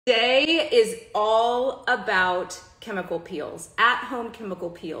Today is all about chemical peels, at-home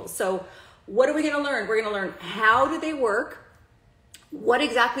chemical peels. So what are we going to learn? We're going to learn how do they work, what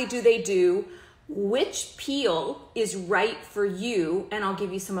exactly do they do, which peel is right for you, and I'll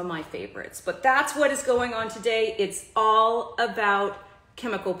give you some of my favorites. But that's what is going on today. It's all about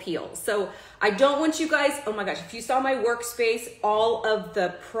chemical peels. So I don't want you guys, oh my gosh, if you saw my workspace, all of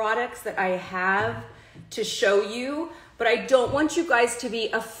the products that I have to show you, but I don't want you guys to be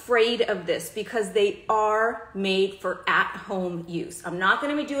afraid of this because they are made for at-home use. I'm not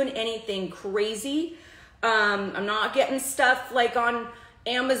going to be doing anything crazy. I'm not getting stuff like on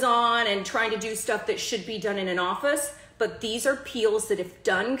Amazon and trying to do stuff that should be done in an office, but these are peels that if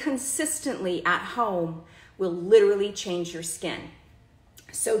done consistently at home will literally change your skin.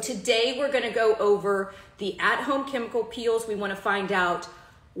 So today we're going to go over the at-home chemical peels. We want to find out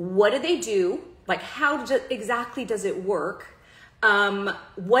what do they do, like how exactly does it work,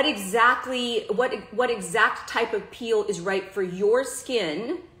 what exact type of peel is right for your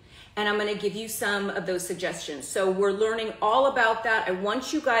skin, and I'm going to give you some of those suggestions. So we're learning all about that. I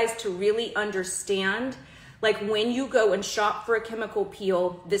want you guys to really understand, like when you go and shop for a chemical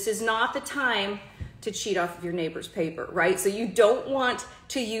peel, this is not the time to cheat off of your neighbor's paper, right? So you don't want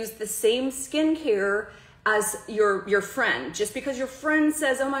to use the same skincare as your friend. Just because your friend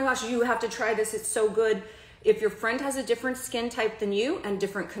says, oh my gosh, you have to try this, it's so good. If your friend has a different skin type than you and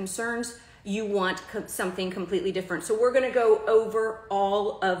different concerns, you want something completely different. So we're gonna go over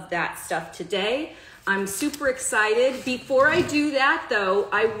all of that stuff today. I'm super excited. Before I do that though,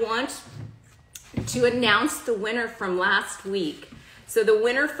 I want to announce the winner from last week. So the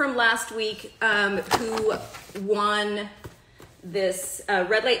winner from last week who won this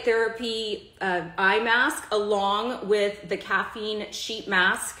red light therapy eye mask along with the caffeine sheet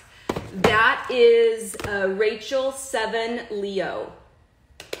mask, that is Rachel 7 Leo.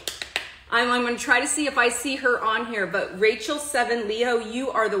 I'm going to try to see if I see her on here, but Rachel 7 Leo,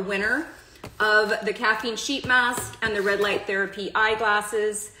 you are the winner of the caffeine sheet mask and the red light therapy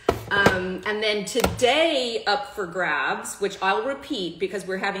eyeglasses. And then today up for grabs, which I'll repeat because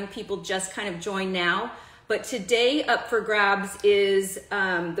we're having people just kind of join now, but today up for grabs is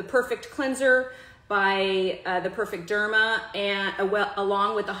the Perfect Cleanser by the Perfect Derma, and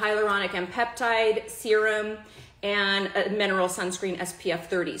along with the hyaluronic and peptide serum and a mineral sunscreen SPF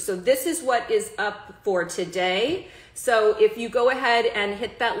 30. So this is what is up for today. So if you go ahead and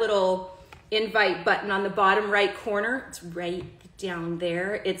hit that little invite button on the bottom right corner, it's right down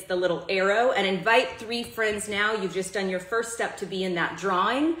there, it's the little arrow, and invite 3 friends now. You've just done your first step to be in that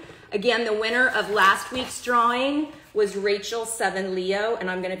drawing. Again, the winner of last week's drawing was Rachel 7 Leo,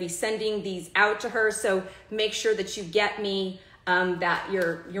 and I'm going to be sending these out to her. So make sure that you get me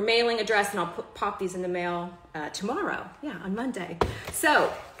your mailing address, and I'll pop these in the mail tomorrow. Yeah, on Monday.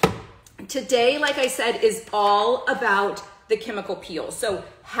 So today, like I said, is all about the chemical peels. So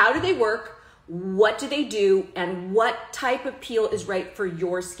how do they work? What do they do, and what type of peel is right for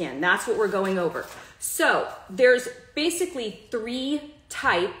your skin? That's what we're going over. So there's basically 3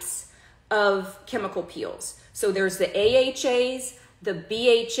 types of chemical peels. So there's the AHAs, the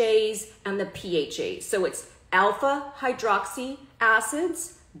BHAs, and the PHAs. So it's alpha hydroxy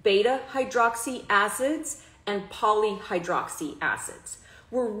acids, beta hydroxy acids, and polyhydroxy acids.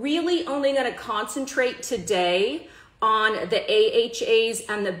 We're really only going to concentrate today on the AHAs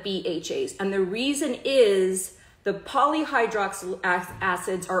and the BHAs. And the reason is the polyhydroxy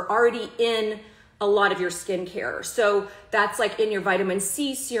acids are already in a lot of your skincare. So that's like in your vitamin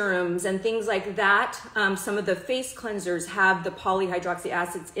C serums and things like that. Some of the face cleansers have the polyhydroxy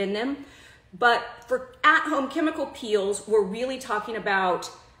acids in them. But for at-home chemical peels, we're really talking about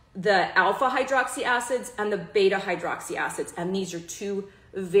the alpha hydroxy acids and the beta hydroxy acids. And these are 2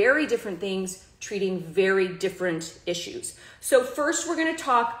 very different things treating very different issues. So first we're going to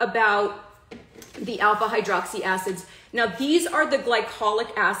talk about the alpha hydroxy acids. Now these are the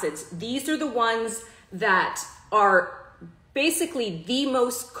glycolic acids. These are the ones that are basically the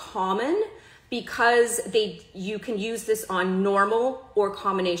most common because you can use this on normal or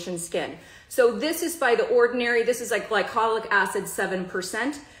combination skin. So this is by the ordinary, this is like glycolic acid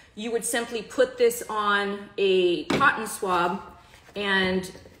 7%. You would simply put this on a cotton swab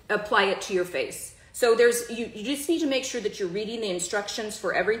and apply it to your face. So you just need to make sure that you're reading the instructions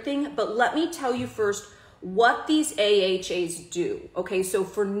for everything, but let me tell you first what these AHAs do. Okay, so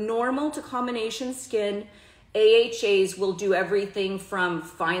for normal to combination skin, AHAs will do everything from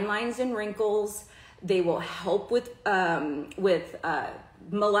fine lines and wrinkles. They will help with melasma,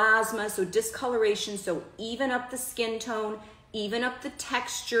 so discoloration, so even up the skin tone, even up the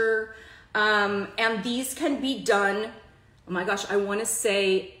texture, and these can be done oh my gosh, I want to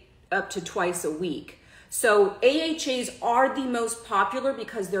say up to twice a week. So AHAs are the most popular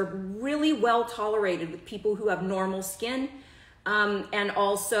because they're really well tolerated with people who have normal skin and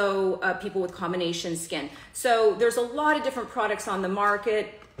also people with combination skin. So there's a lot of different products on the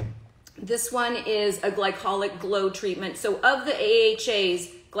market. This one is a glycolic glow treatment. So of the AHAs,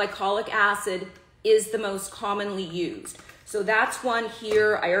 glycolic acid is the most commonly used. So that's one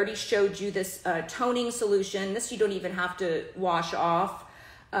here. I already showed you this toning solution. This you don't even have to wash off.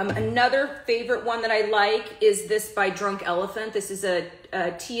 Another favorite one that I like is this by Drunk Elephant. This is a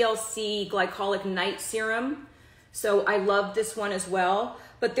TLC glycolic night serum. So I love this one as well.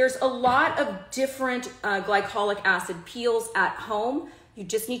 But there's a lot of different glycolic acid peels at home. You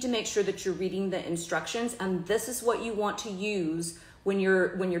just need to make sure that you're reading the instructions, and this is what you want to use when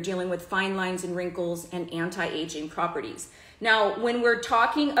you're dealing with fine lines and wrinkles and anti-aging properties. Now, when we're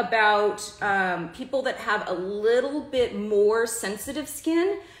talking about people that have a little bit more sensitive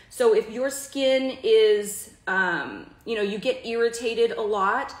skin, so if your skin is, you get irritated a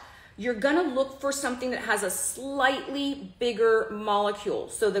lot, you're gonna look for something that has a slightly bigger molecule.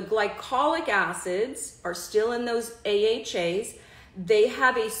 So the glycolic acids are still in those AHAs. They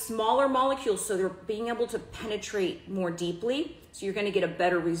have a smaller molecule, so they're being able to penetrate more deeply. So you're gonna get a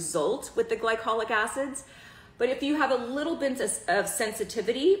better result with the glycolic acids. But if you have a little bit of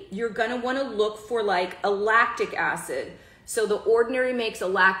sensitivity, you're gonna wanna look for like a lactic acid. So the Ordinary makes a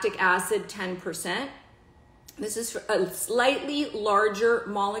lactic acid 10%. This is for a slightly larger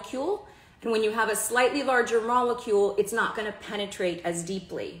molecule. And when you have a slightly larger molecule, it's not gonna penetrate as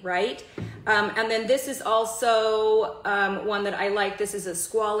deeply, right? And then this is also one that I like. This is a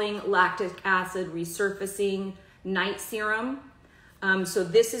squalling lactic acid resurfacing night serum. So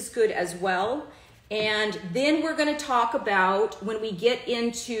this is good as well. And then we're gonna talk about when we get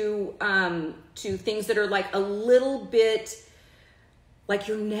into to things that are like a little bit like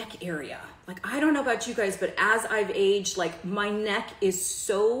your neck area. Like, I don't know about you guys, but as I've aged, like my neck is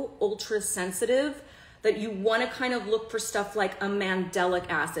so ultra sensitive that you want to kind of look for stuff like a Mandelic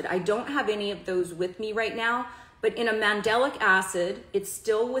acid. I don't have any of those with me right now, but in a Mandelic acid, it's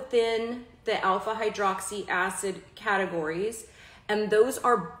still within the alpha hydroxy acid categories, and those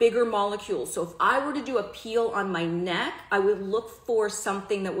are bigger molecules. So if I were to do a peel on my neck, I would look for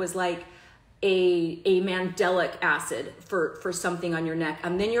something that was like a Mandelic acid for something on your neck,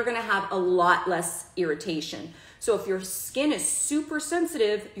 and then you're gonna have a lot less irritation. So if your skin is super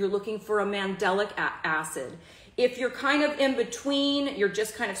sensitive, you're looking for a Mandelic acid. If you're kind of in between, you're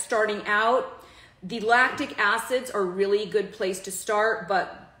just kind of starting out, the lactic acids are a really good place to start,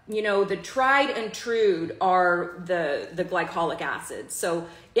 but the tried and true are the glycolic acids. So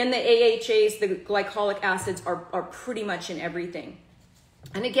in the AHAs, the glycolic acids are pretty much in everything.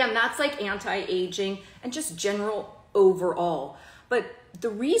 And again, that's like anti-aging and just general overall. But the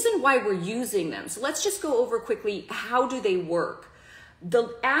reason why we're using them, so let's just go over quickly, how do they work?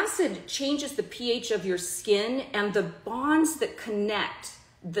 The acid changes the pH of your skin, and the bonds that connect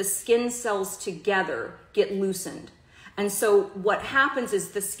the skin cells together get loosened. And so what happens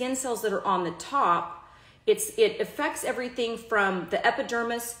is the skin cells that are on the top, it affects everything from the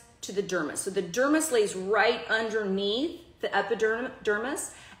epidermis to the dermis. So the dermis lays right underneath the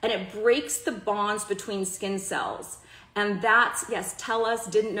epidermis, and it breaks the bonds between skin cells. And that's, yes, tell us,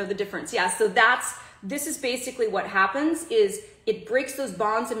 didn't know the difference. Yeah, so this is basically what happens is it breaks those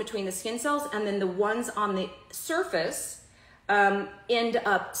bonds in between the skin cells, and then the ones on the surface end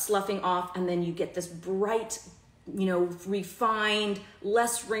up sloughing off, and then you get this bright, refined,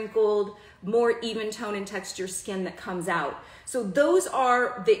 less wrinkled, more even tone and texture skin that comes out. So those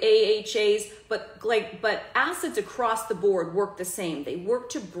are the AHAs, but acids across the board work the same. They work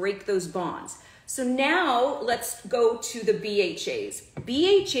to break those bonds. So now let's go to the BHAs.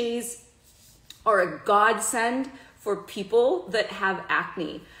 BHAs are a godsend for people that have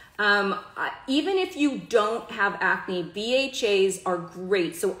acne. Even if you don't have acne, BHAs are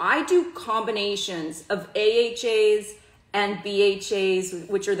great. So I do combinations of AHAs and BHAs,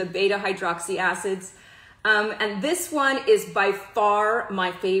 which are the beta hydroxy acids. And this one is by far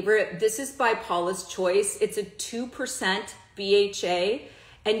my favorite. This is by Paula's Choice. It's a 2% BHA,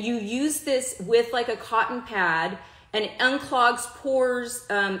 and you use this with like a cotton pad, and it unclogs pores,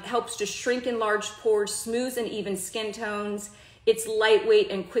 helps to shrink enlarged pores, smooths and even skin tones. It's lightweight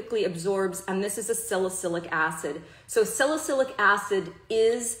and quickly absorbs, and this is a salicylic acid. So salicylic acid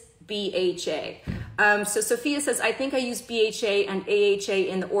is BHA. So Sophia says, I think I use BHA and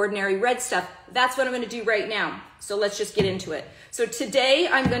AHA in the Ordinary red stuff. That's what I'm gonna do right now. So let's just get into it. So today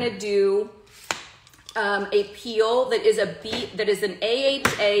I'm gonna do a peel that is an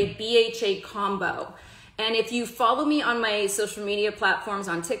AHA BHA combo. And if you follow me on my social media platforms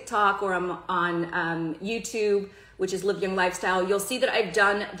on TikTok or I'm on YouTube, which is Live Young Lifestyle, you'll see that I've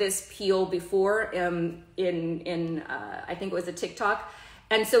done this peel before in I think it was a TikTok.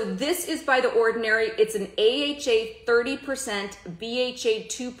 And so this is by The Ordinary. It's an AHA 30%, BHA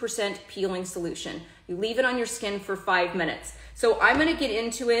 2% peeling solution. You leave it on your skin for 5 minutes. So I'm gonna get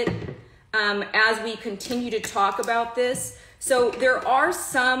into it as we continue to talk about this. So there are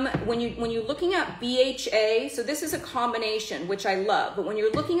some, when you're looking at BHA, so this is a combination, which I love, but when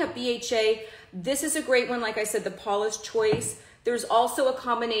you're looking at BHA, this is a great one, like I said, the Paula's Choice. There's also a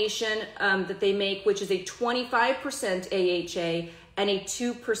combination that they make, which is a 25% AHA and a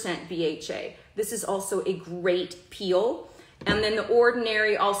 2% BHA. This is also a great peel. And then The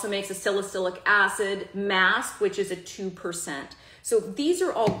Ordinary also makes a salicylic acid mask, which is a 2%. So these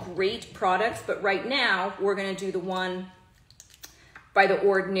are all great products, but right now we're gonna do the one by The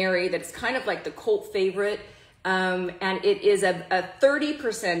Ordinary that's kind of like the cult favorite. And it is a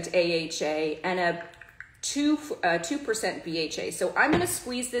 30% AHA and a 2% BHA. So I'm gonna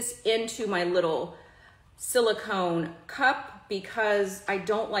squeeze this into my little silicone cup because I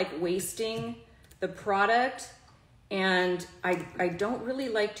don't like wasting the product. And I don't really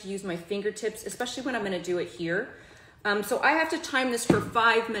like to use my fingertips, especially when I'm gonna do it here. So I have to time this for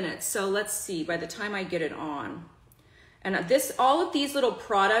 5 minutes. So let's see, by the time I get it on. And all of these little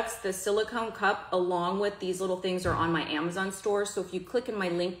products, the silicone cup, along with these little things are on my Amazon store. So if you click in my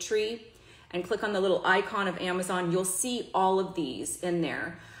link tree and click on the little icon of Amazon, you'll see all of these in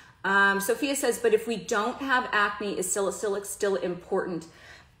there. Sophia says, but if we don't have acne, is salicylic still important?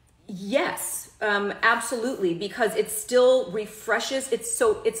 Yes, absolutely, because it still refreshes. It's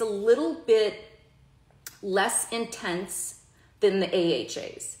a little bit less intense than the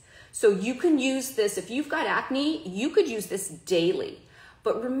AHAs. So you can use this, if you've got acne, you could use this daily.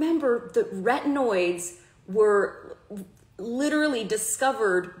 But remember, the retinoids were literally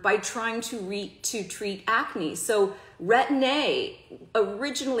discovered by trying to treat acne. So Retin-A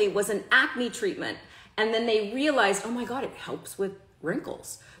originally was an acne treatment, and then they realized, oh my God, it helps with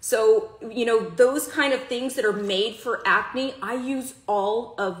wrinkles. So, you know, those kind of things that are made for acne, I use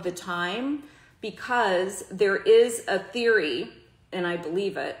all of the time because there is a theory, and I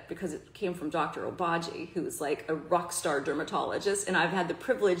believe it because it came from Dr. Obagi, who's like a rock star dermatologist, and I've had the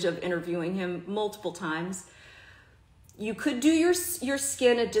privilege of interviewing him multiple times. You could do your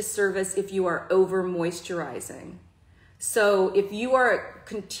skin a disservice if you are over moisturizing. So if you are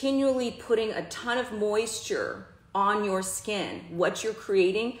continually putting a ton of moisture on your skin, what you're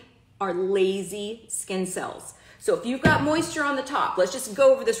creating are lazy skin cells. So if you've got moisture on the top, let's just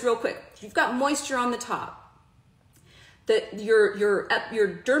go over this real quick. If you've got moisture on the top, your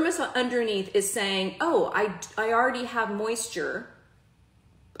dermis underneath is saying, oh, I already have moisture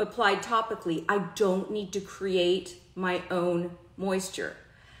applied topically. I don't need to create my own moisture.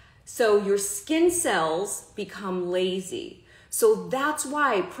 So your skin cells become lazy. So that's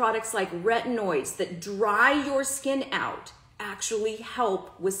why products like retinoids that dry your skin out actually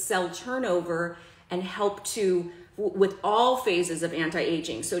help with cell turnover and help with all phases of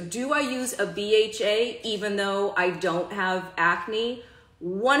anti-aging. So do I use a BHA even though I don't have acne?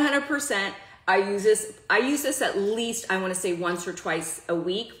 100%. I use this at least, I want to say, once or twice a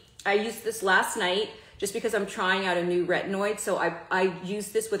week. I used this last night just because I'm trying out a new retinoid. So I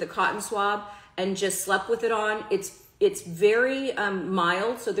used this with a cotton swab and just slept with it on. It's very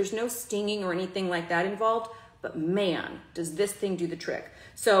mild, so there's no stinging or anything like that involved, but man, does this thing do the trick.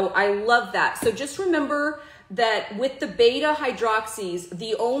 So I love that. So just remember that with the beta hydroxys,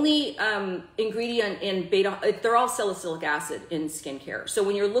 the only ingredient in beta, they're all salicylic acid in skincare. So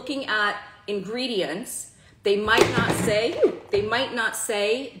when you're looking at ingredients, they might not say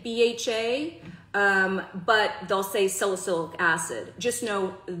BHA, but they'll say salicylic acid. Just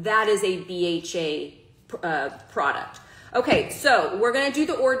know that is a BHA product. Okay, so we're gonna do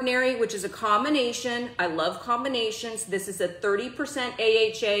The Ordinary, which is a combination. I love combinations. This is a 30%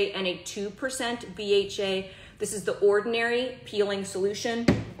 AHA and a 2% BHA. This is The Ordinary Peeling Solution.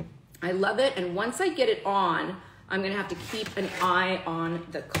 I love it, and once I get it on, I'm gonna have to keep an eye on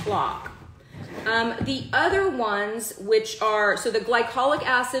the clock. The other ones, which are, so the glycolic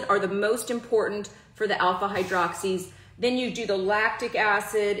acid are the most important for the alpha hydroxys. Then you do the lactic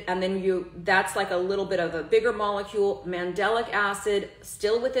acid, and then that's like a little bit of a bigger molecule. Mandelic acid,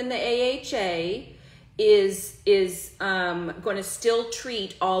 still within the AHA, is going to still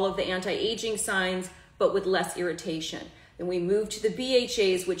treat all of the anti-aging signs, but with less irritation. Then we move to the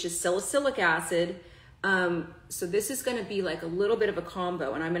BHAs, which is salicylic acid. So this is going to be like a little bit of a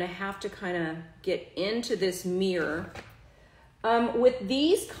combo, and I'm going to have to kind of get into this mirror. With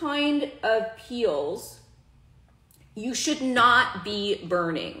these kind of peels, You should not be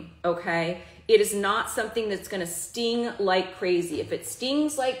burning, okay? It is not something that's gonna sting like crazy. If it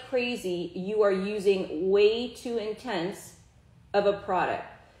stings like crazy, you are using way too intense of a product.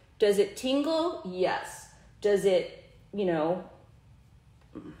 Does it tingle? Yes. Does it, you know,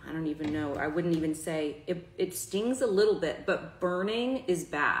 I don't even know. I wouldn't even say it stings a little bit, but burning is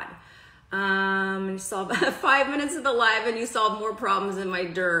bad. You solved 5 minutes of the live and you solved more problems than my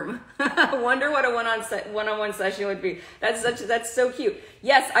derm. Wonder what a one-on-one session would be. That's so cute.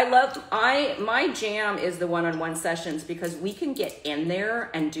 Yes, my jam is the one-on-one sessions because we can get in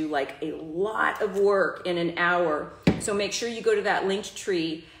there and do like a lot of work in an hour. So make sure you go to that linked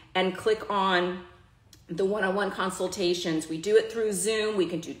tree and click on the one-on-one consultations. We do it through Zoom. We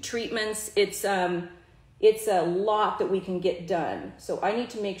can do treatments. It's a lot that we can get done. So I need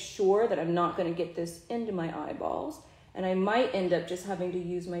to make sure that I'm not going to get this into my eyeballs. And I might end up just having to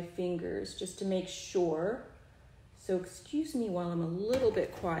use my fingers just to make sure. So excuse me while I'm a little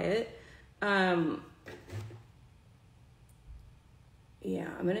bit quiet. Yeah,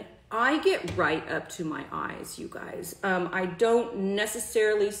 I get right up to my eyes, you guys. I don't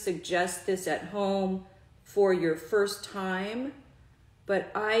necessarily suggest this at home for your first time.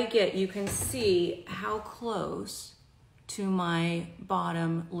 But you can see how close to my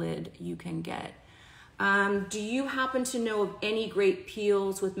bottom lid you can get. Do you happen to know of any great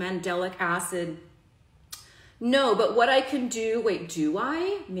peels with mandelic acid? No, but what I can do, wait, do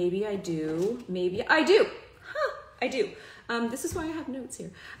I? Maybe I do, maybe I do. Huh, I do. This is why I have notes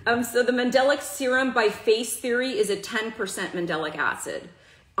here. So the Mandelic serum by Face Theory is a 10% mandelic acid.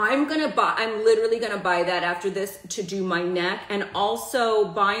 I'm literally gonna buy that after this to do my neck, and also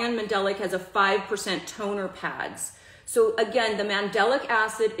Buy on Mandelic has a 5% toner pads. So again, the mandelic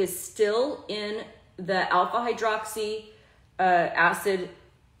acid is still in the alpha hydroxy acid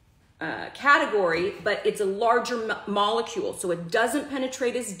category, but it's a larger molecule, so it doesn't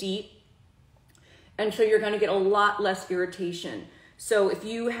penetrate as deep, and so you're gonna get a lot less irritation. So if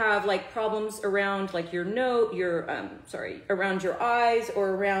you have like problems around like around your eyes or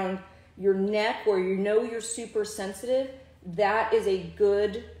around your neck where you know you're super sensitive, that is a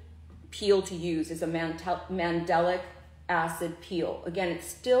good peel to use, is a mandelic acid peel. Again, it's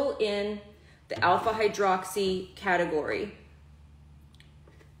still in the alpha hydroxy category.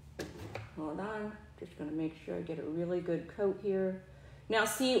 Hold on, just gonna make sure I get a really good coat here. Now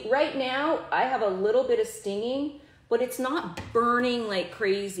see, right now I have a little bit of stinging, but it's not burning like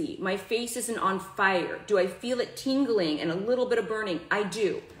crazy. My face isn't on fire. Do I feel it tingling and a little bit of burning? I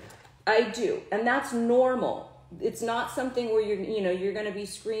do. And that's normal. It's not something where you're gonna be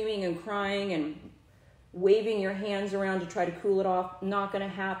screaming and crying and waving your hands around to try to cool it off. Not gonna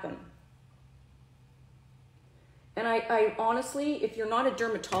happen. And I honestly, if you're not a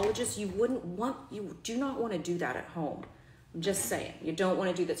dermatologist, you do not want to do that at home. I'm just saying, you don't want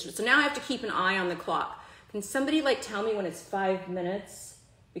to do this. So now I have to keep an eye on the clock. Can somebody like tell me when it's 5 minutes?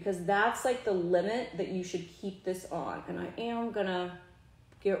 Because that's like the limit that you should keep this on. And I am gonna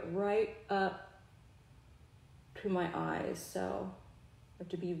get right up to my eyes. So I have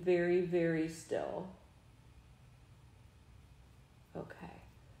to be very, very still. Okay.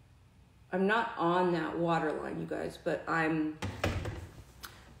 I'm not on that waterline, you guys, but I'm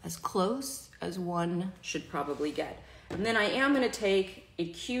as close as one should probably get. And then I am gonna take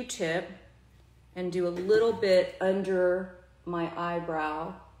a Q-tip and do a little bit under my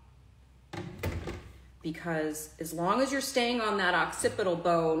eyebrow, because as long as you're staying on that occipital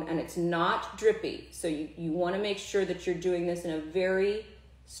bone and it's not drippy, so you want to make sure that you're doing this in a very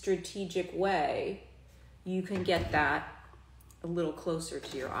strategic way, you can get that a little closer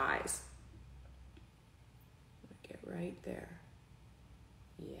to your eyes. Get right there.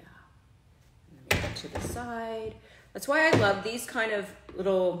 Yeah. And then maybe to the side. That's why I love these kind of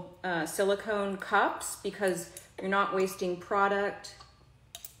little silicone cups, because you're not wasting product,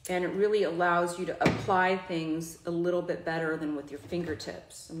 and it really allows you to apply things a little bit better than with your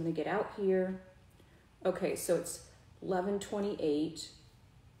fingertips. I'm gonna get out here. Okay, so it's 11:28.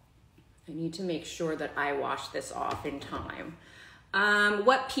 I need to make sure that I wash this off in time.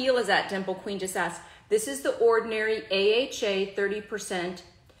 What peel is that? Dimple Queen just asked. This is the ordinary AHA 30%,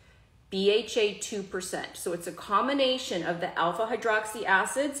 BHA 2%. So it's a combination of the alpha hydroxy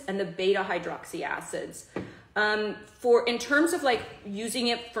acids and the beta hydroxy acids. In terms of like using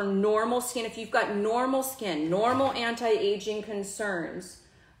it for normal skin, if you've got normal skin, normal anti-aging concerns,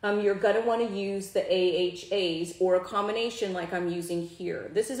 you're gonna wanna use the AHAs or a combination like I'm using here.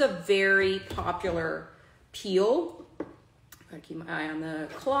 This is a very popular peel. Gotta keep my eye on the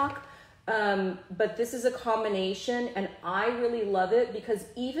clock. but this is a combination, and I really love it because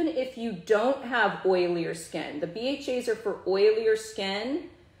even if you don't have oilier skin, the BHAs are for oilier skin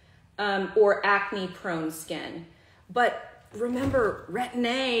or acne prone skin. But remember, Retin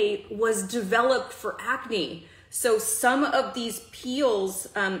A was developed for acne. So some of these peels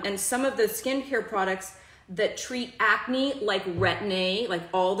and some of the skincare products that treat acne, like Retin A, like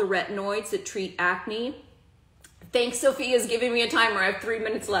all the retinoids that treat acne. Thanks, Sophia's giving me a timer. I have 3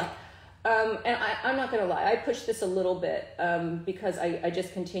 minutes left. And I'm not gonna lie, I pushed this a little bit because I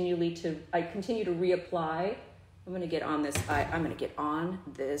just continue to reapply. I'm gonna get on this I'm gonna get on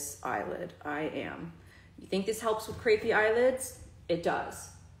this eyelid. I am. You think this helps with crepey eyelids? It does,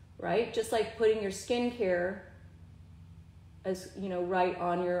 right? Just like putting your skincare as, you know, right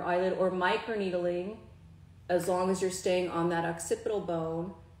on your eyelid, or microneedling, as long as you're staying on that occipital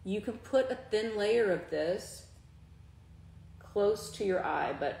bone, you can put a thin layer of this close to your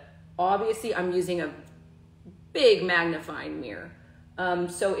eye. But obviously I'm using a big magnifying mirror.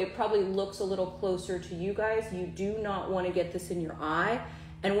 So it probably looks a little closer to you guys. You do not want to get this in your eye.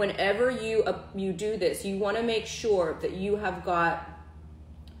 And whenever you do this, you want to make sure that you have got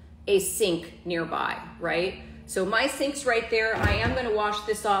a sink nearby, right? So my sink's right there. I am going to wash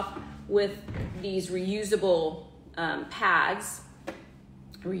this off with these reusable pads,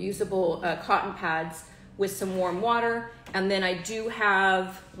 reusable cotton pads with some warm water. And then I do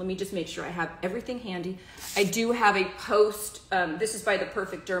have, let me just make sure I have everything handy. I do have a post, this is by the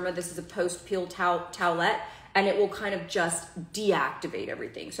Perfect Derma. This is a post peel towelette, and it will kind of just deactivate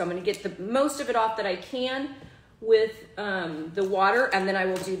everything. So I'm gonna get the most of it off that I can with the water, and then I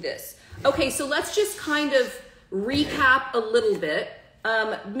will do this. Okay, so let's just kind of recap a little bit.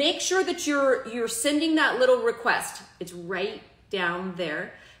 Make sure that you're sending that little request. It's right down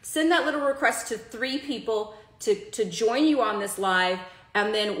there. Send that little request to 3 people to join you on this live.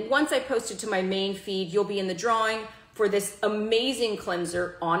 And then once I post it to my main feed, you'll be in the drawing for this amazing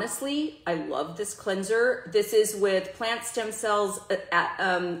cleanser. Honestly, I love this cleanser. This is with plant stem cells,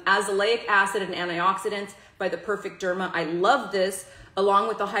 azelaic acid and antioxidants by the Perfect Derma. I love this, along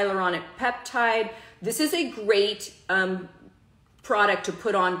with the hyaluronic peptide. This is a great product to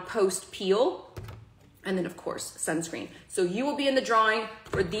put on post peel. And then of course, sunscreen. So you will be in the drawing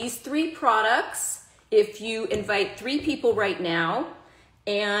for these 3 products if you invite 3 people right now.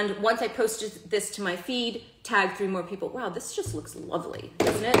 And once I post this to my feed, tag 3 more people. Wow, this just looks lovely,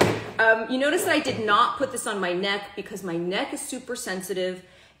 doesn't it? You notice that I did not put this on my neck because my neck is super sensitive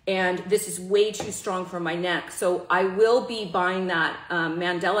and this is way too strong for my neck. So I will be buying that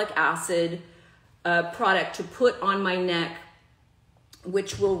Mandelic acid product to put on my neck,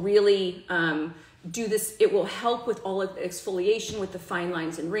 which will really do this. It will help with all of the exfoliation with the fine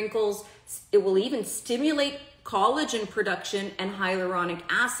lines and wrinkles. It will even stimulate collagen production and hyaluronic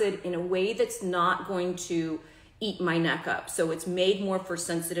acid in a way that's not going to eat my neck up. So it's made more for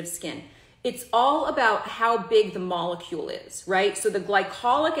sensitive skin. It's all about how big the molecule is, right? So the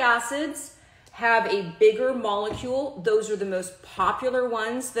glycolic acids have a bigger molecule. Those are the most popular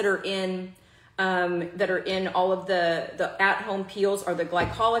ones that are in all of the at-home peels are the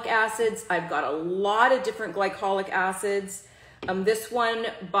glycolic acids. I've got a lot of different glycolic acids. This one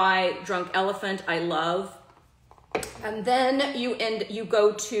by Drunk Elephant, I love. And then you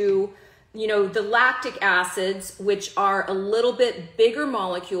go to, you know, the lactic acids, which are a little bit bigger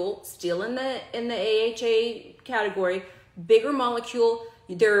molecule, still in the AHA category, bigger molecule.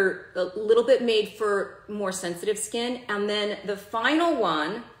 They're a little bit made for more sensitive skin. And then the final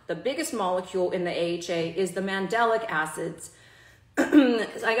one, the biggest molecule in the AHA, is the Mandelic acids.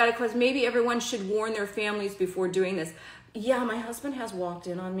 I got a question, maybe everyone should warn their families before doing this. Yeah, my husband has walked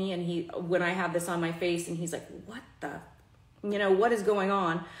in on me, and when I have this on my face, and he's like, what the, you know, what is going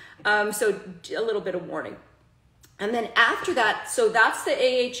on? So a little bit of warning. And then after that, so that's the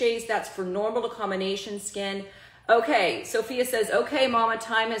AHAs, that's for normal to combination skin. Okay, Sophia says, okay, Mama,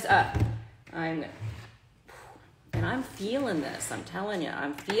 time is up. And I'm feeling this, I'm telling you,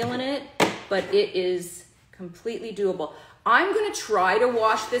 I'm feeling it, but it is completely doable. I'm gonna try to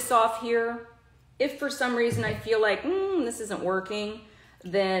wash this off here. If for some reason I feel like, this isn't working,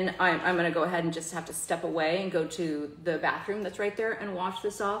 then I'm gonna go ahead and just have to step away and go to the bathroom that's right there and wash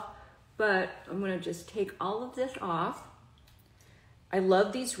this off. But I'm gonna just take all of this off. I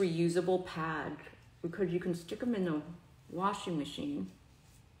love these reusable pads because you can stick them in the washing machine.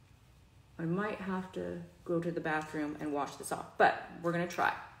 I might have to go to the bathroom and wash this off, but we're gonna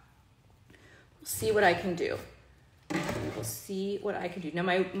try. We'll see what I can do. We'll see what I can do. Now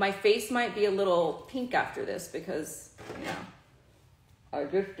my face might be a little pink after this because, you know, I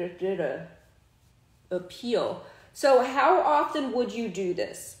just did a peel. So how often would you do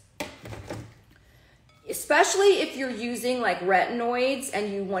this? especially if you're using like retinoids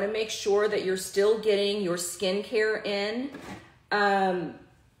and you want to make sure that you're still getting your skincare in,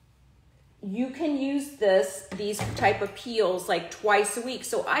 you can use these type of peels like twice a week.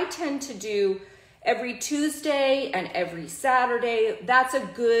 So I tend to do every Tuesday and every Saturday. That's a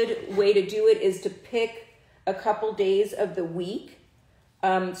good way to do it, is to pick a couple days of the week.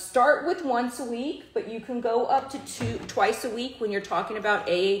 Start with once a week, but you can go up to twice a week when you're talking about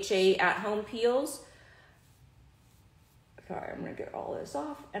AHA at-home peels. Sorry, I'm gonna get all this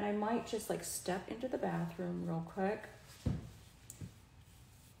off, and I might just like step into the bathroom real quick.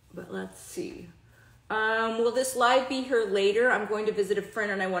 But let's see. Will this live be here later? I'm going to visit a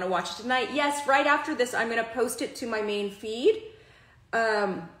friend and I want to watch it tonight. Yes, right after this, I'm going to post it to my main feed.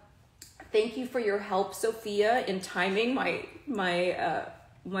 Thank you for your help, Sophia, in timing my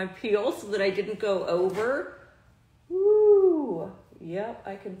peel so that I didn't go over. Woo! Yep,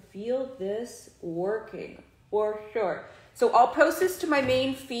 I can feel this working for sure. So I'll post this to my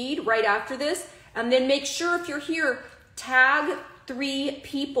main feed right after this, and then make sure if you're here, tag 3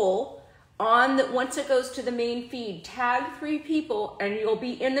 people on the, once it goes to the main feed, tag 3 people and you'll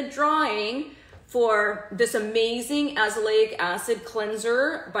be in the drawing for this amazing azelaic acid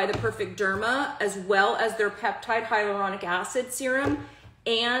cleanser by the Perfect Derma, as well as their peptide hyaluronic acid serum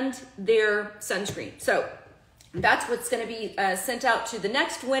and their sunscreen. So that's what's going to be sent out to the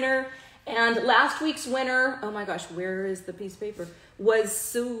next winner. And last week's winner, oh my gosh, where is the piece of paper? Was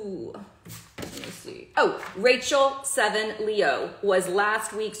Sue. Let me see. Oh, Rachel 7 Leo was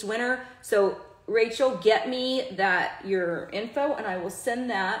last week's winner. So Rachel, get me your info and I will send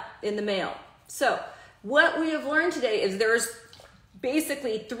that in the mail. So what we have learned today is there's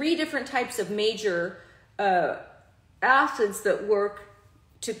basically 3 different types of major acids that work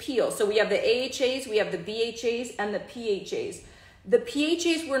to peel. So we have the AHAs, we have the BHAs, and the PHAs. The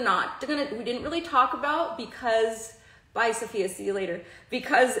PHAs we didn't really talk about because, bye Sophia, see you later,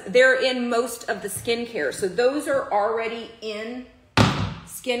 because they're in most of the skincare. So those are already in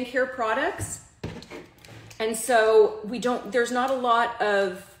skincare products. And so there's not a lot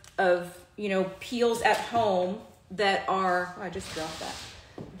of peels at home that are, oh, I just dropped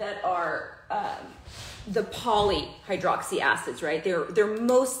that are the polyhydroxy acids, right? They're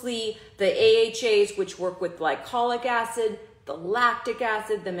mostly the AHAs, which work with glycolic acid, the lactic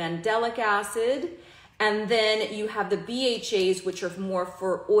acid, the mandelic acid, and then you have the BHAs, which are more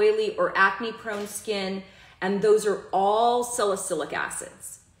for oily or acne prone skin, and those are all salicylic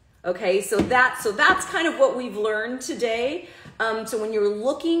acids. Okay, so that's kind of what we've learned today. So when you're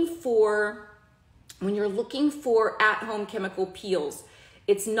looking for at-home chemical peels,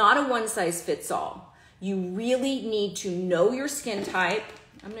 it's not a one-size-fits-all. You really need to know your skin type.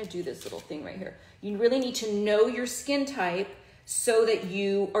 I'm gonna do this little thing right here. You really need to know your skin type so that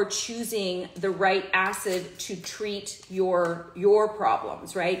you are choosing the right acid to treat your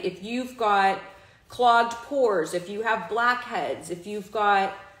problems, right? If you've got clogged pores, if you have blackheads, if you've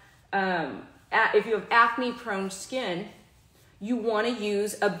got if you have acne prone skin, you want to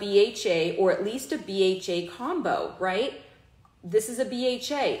use a BHA or at least a BHA combo, right? This is a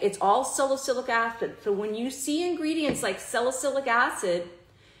BHA. It's all salicylic acid. So when you see ingredients like salicylic acid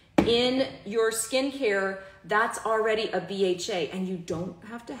in your skincare, that's already a BHA, and you don't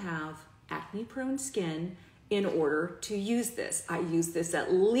have to have acne prone skin in order to use this. I use this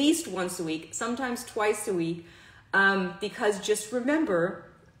at least once a week, sometimes twice a week, because just remember,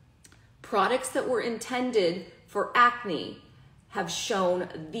 products that were intended for acne have shown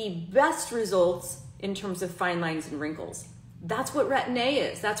the best results in terms of fine lines and wrinkles. That's what Retin-A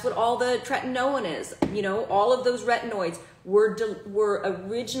is. That's what all the tretinoin is. You know, all of those retinoids were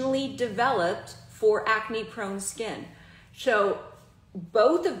originally developed for acne prone skin. So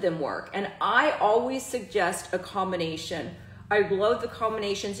both of them work. And I always suggest a combination. I love the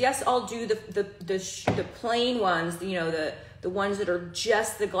combinations. Yes, I'll do the plain ones, you know, the ones that are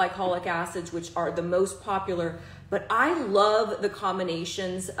just the glycolic acids, which are the most popular. But I love the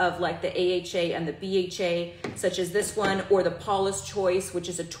combinations of like the AHA and the BHA, such as this one, or the Paula's Choice, which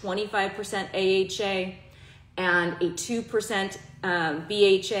is a 25% AHA and a 2%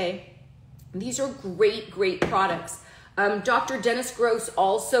 BHA. These are great, great products. Dr. Dennis Gross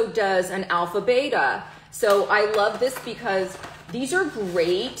also does an alpha beta. So I love this because these are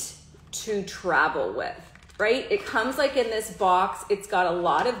great to travel with, right? It comes like in this box. It's got a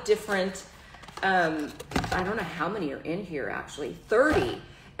lot of different, I don't know how many are in here actually, 30.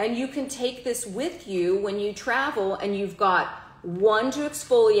 And you can take this with you when you travel, and you've got one to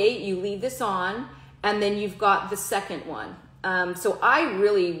exfoliate, you leave this on, and then you've got the second one. So I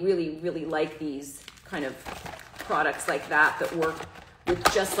really, really, really like these kind of products like that work with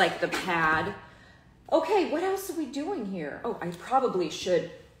just like the pad. Okay, what else are we doing here? Oh, I probably should.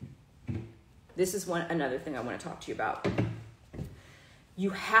 This is another thing I want to talk to you about.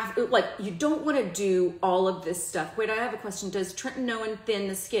 You don't want to do all of this stuff. Wait, I have a question. Does tretinoin thin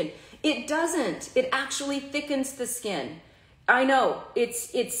the skin? It doesn't. It actually thickens the skin. I know it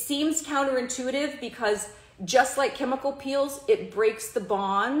seems counterintuitive because just like chemical peels, it breaks the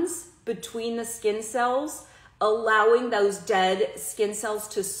bonds between the skin cells, allowing those dead skin cells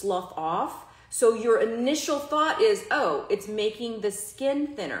to slough off. So your initial thought is, oh, it's making the skin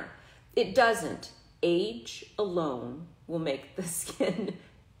thinner. It doesn't. Age alone will make the skin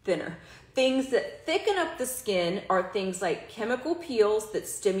thinner. Things that thicken up the skin are things like chemical peels that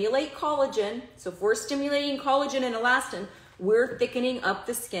stimulate collagen. So if we're stimulating collagen and elastin, we're thickening up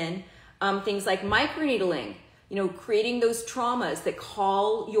the skin. Things like microneedling, creating those traumas that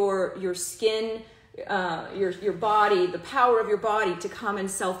call your skin, your body, the power of your body to come and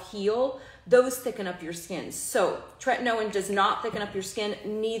self-heal. Those thicken up your skin. So tretinoin does not thicken up your skin,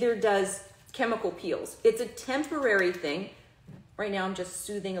 neither does chemical peels. It's a temporary thing. Right now I'm just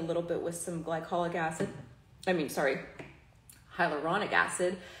soothing a little bit with some hyaluronic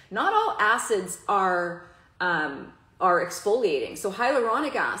acid. Not all acids are exfoliating. So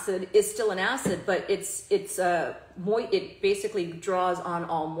hyaluronic acid is still an acid, but it basically draws on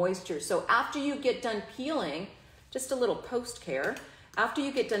all moisture. So after you get done peeling, just a little post care, after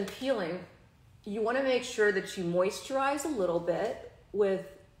you get done peeling, you want to make sure that you moisturize a little bit with,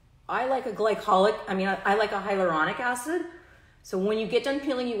 I like a glycolic, I like a hyaluronic acid. So when you get done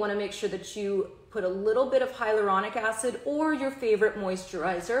peeling, you want to make sure that you put a little bit of hyaluronic acid or your favorite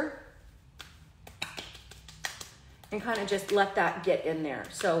moisturizer and kind of just let that get in there.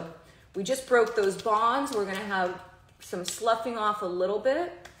 So we just broke those bonds. We're going to have some sloughing off a little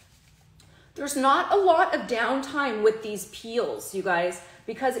bit. There's not a lot of downtime with these peels, you guys,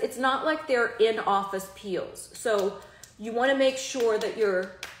 because it's not like they're in-office peels. So you want to make sure that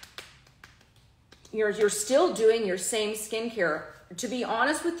you're still doing your same skincare. To be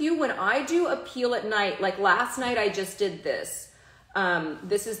honest with you, when I do a peel at night, like last night I just did this.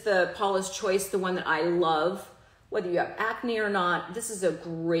 This is the Paula's Choice, the one that I love. Whether you have acne or not, this is a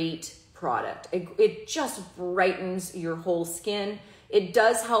great product. It just brightens your whole skin. It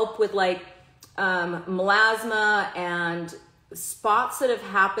does help with melasma and spots that have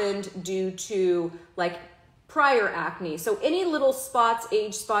happened due to prior acne. So any little spots,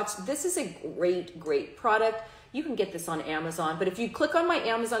 age spots, this is a great product. You can get this on Amazon, but if you click on my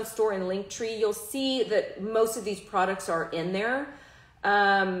Amazon store in Linktree, you'll see that most of these products are in there.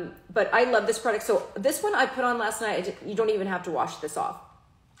 But I love this product. So this one I put on last night. You don't even have to wash this off.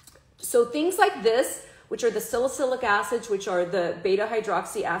 So things like this, which are the salicylic acids, which are the beta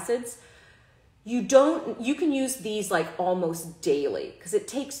hydroxy acids, you can use these almost daily because it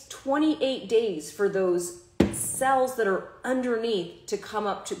takes 28 days for those cells that are underneath to come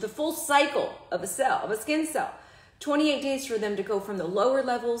up to the full cycle of a skin cell. 28 days for them to go from the lower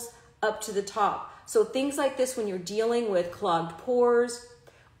levels up to the top. So things like this, when you're dealing with clogged pores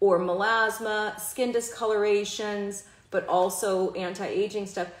or melasma, skin discolorations, but also anti-aging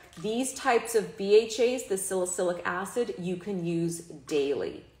stuff, these types of BHAs, the salicylic acid, you can use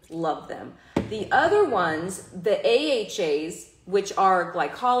daily. Love them. The other ones, the AHAs, which are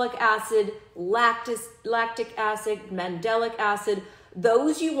glycolic acid, lactic acid, mandelic acid,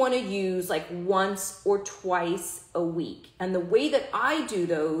 those you want to use once or twice a week. And the way that I do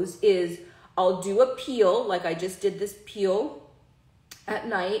those is I'll do a peel, like I just did this peel at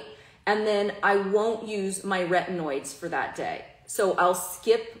night, and then I won't use my retinoids for that day. So I'll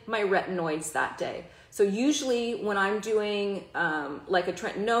skip my retinoids that day. So usually when I'm doing a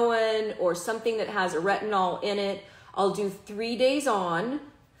tretinoin or something that has a retinol in it, I'll do 3 days on,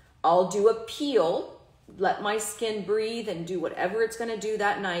 I'll do a peel, let my skin breathe and do whatever it's gonna do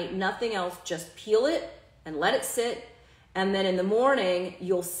that night, nothing else, just peel it and let it sit. And then in the morning,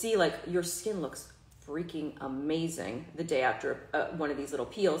 you'll see your skin looks freaking amazing the day after one of these little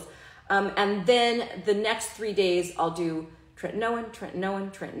peels. And then the next 3 days, I'll do tretinoin,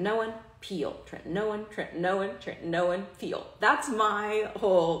 peel, tretinoin, peel. That's my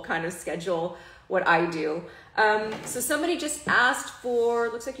whole kind of schedule, what I do. So somebody just asked for,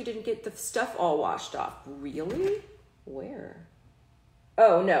 looks like you didn't get the stuff all washed off. Really? Where?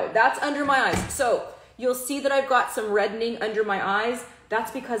 Oh no, that's under my eyes. So you'll see that I've got some reddening under my eyes.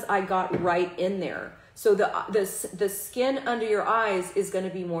 That's because I got right in there. So the skin under your eyes is going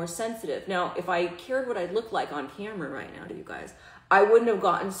to be more sensitive. Now, if I cared what I'd look like on camera right now to you guys, I wouldn't have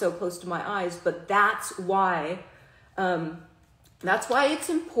gotten so close to my eyes, but that's why it's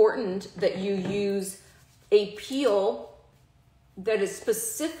important that you use a peel that is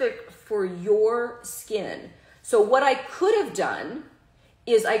specific for your skin. So what I could have done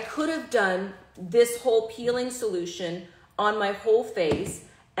is I could have done this whole peeling solution on my whole face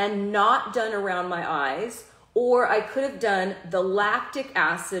and not done around my eyes, or I could have done the lactic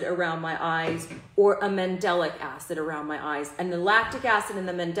acid around my eyes or a mandelic acid around my eyes. And the lactic acid and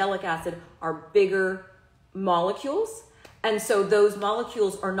the mandelic acid are bigger molecules, and so those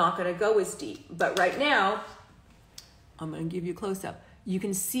molecules are not going to go as deep. But right now, I'm going to give you a close-up. You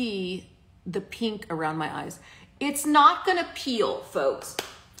can see the pink around my eyes. It's not going to peel, folks.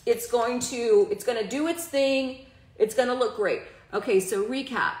 It's going to do its thing. It's going to look great. Okay, so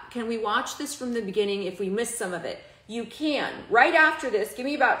recap. Can we watch this from the beginning if we missed some of it? You can. Right after this, give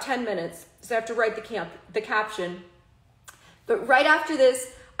me about 10 minutes, so I have to write the caption. But right after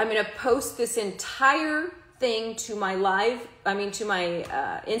this, I'm going to post this entire thing to my to my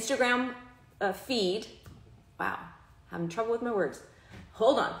Instagram feed. Wow, having trouble with my words.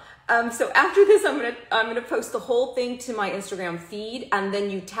 Hold on. So after this, I'm gonna post the whole thing to my Instagram feed, and then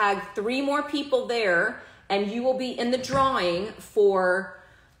you tag 3 more people there, and you will be in the drawing for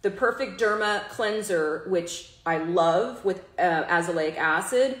the Perfect Derma cleanser, which I love with azelaic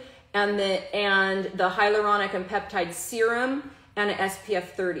acid, and the hyaluronic and peptide serum and an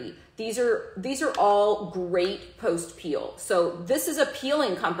SPF 30. These are all great post peel. So this is a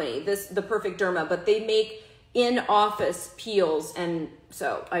peeling company, the Perfect Derma, but they make in-office peels, and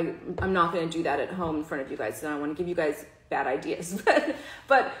so I'm not going to do that at home in front of you guys. So I don't want to give you guys bad ideas,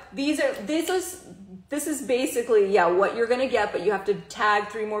 but this is basically what you're going to get, but you have to tag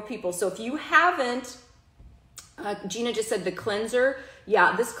 3 more people. So if you haven't, Gina just said the cleanser.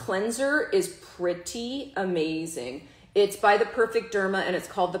 Yeah, this cleanser is pretty amazing. It's by the Perfect Derma, and it's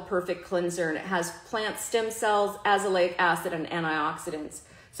called the Perfect Cleanser, and it has plant stem cells, azelaic acid, and antioxidants.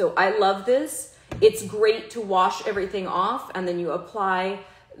 So I love this. It's great to wash everything off, and then you apply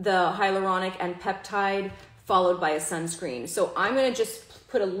the hyaluronic and peptide followed by a sunscreen. So I'm going to just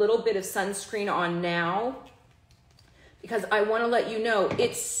put a little bit of sunscreen on now because I want to let you know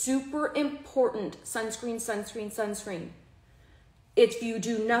it's super important. Sunscreen, sunscreen, sunscreen. If you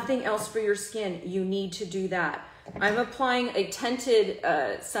do nothing else for your skin, you need to do that. I'm applying a tinted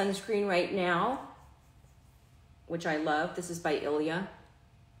sunscreen right now, which I love. This is by Ilia.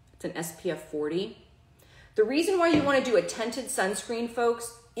 It's an SPF 40. The reason why you want to do a tinted sunscreen,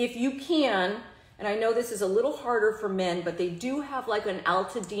 folks, if you can, and I know this is a little harder for men, but they do have like an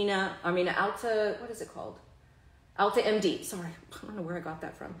what is it called? Alta MD, sorry, I don't know where I got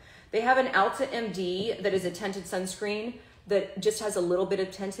that from. They have an Alta MD that is a tinted sunscreen that just has a little bit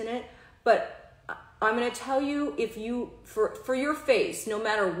of tint in it, but I'm going to tell you, if you, for your face, no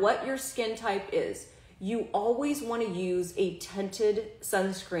matter what your skin type is, you always want to use a tinted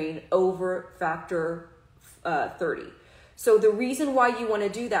sunscreen over factor 30. So the reason why you want to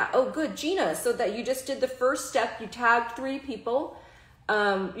do that, oh good, Gina, so that you just did the first step, you tagged 3 people.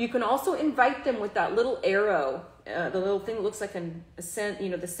 You can also invite them with that little arrow, the little thing that looks like the send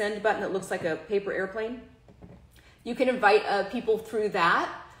button that looks like a paper airplane. You can invite people through that.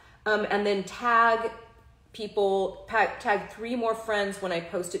 And then tag 3 more friends when I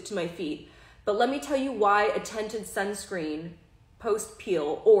post it to my feed. But let me tell you why a tinted sunscreen post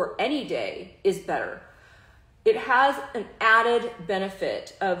peel or any day is better. It has an added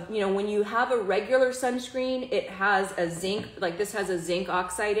benefit of, when you have a regular sunscreen, it has a zinc, like this has a zinc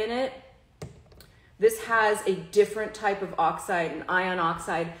oxide in it. This has a different type of oxide, an ion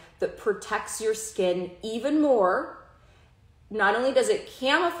oxide that protects your skin even more. Not only does it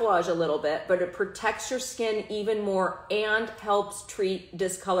camouflage a little bit, but it protects your skin even more and helps treat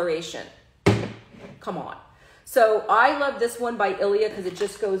discoloration. Come on. So I love this one by Ilia because it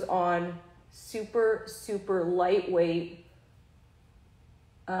just goes on super, super lightweight.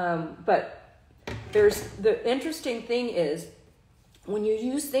 But the interesting thing is when you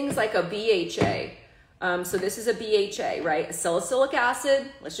use things like a BHA, so this is a BHA, right? A salicylic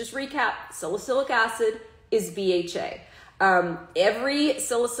acid, let's just recap. Salicylic acid is BHA. Every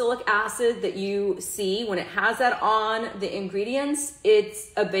salicylic acid that you see, when it has that on the ingredients,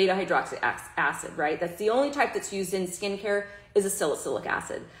 it's a beta hydroxy acid, right? That's the only type that's used in skincare is a salicylic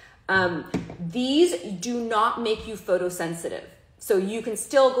acid. These do not make you photosensitive. So you can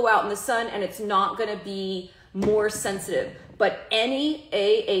still go out in the sun and it's not going to be more sensitive. But any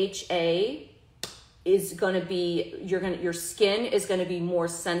AHA is going to be, your skin is going to be more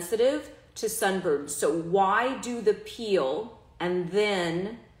sensitive to sunburn. So why do the peel and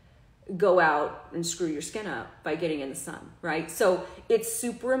then go out and screw your skin up by getting in the sun, right? So it's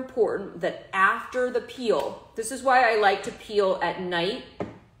super important that after the peel, this is why I like to peel at night.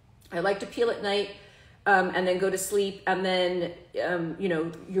 I like to peel at night and then go to sleep, and then you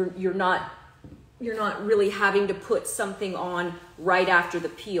know, you're not really having to put something on right after the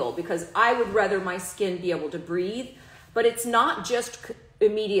peel, because I would rather my skin be able to breathe, but it's not just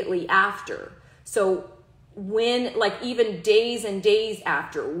immediately after. So when, like, even days and days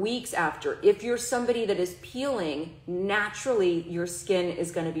after, weeks after, if you're somebody that is peeling, naturally your skin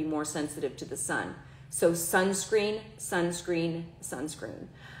is going to be more sensitive to the sun. So sunscreen, sunscreen, sunscreen.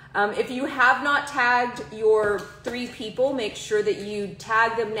 If you have not tagged your 3 people, make sure that you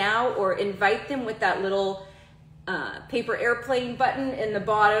tag them now, or invite them with that little paper airplane button in the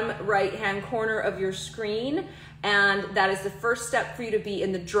bottom right-hand corner of your screen. And that is the first step for you to be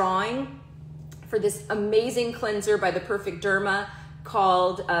in the drawing for this amazing cleanser by The Perfect Derma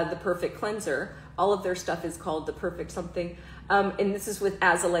called The Perfect Cleanser. All of their stuff is called The Perfect something. And this is with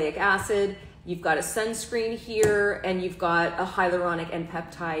azelaic acid. You've got a sunscreen here, and you've got a hyaluronic and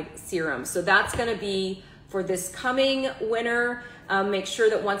peptide serum. So that's gonna be for this coming winter. Make sure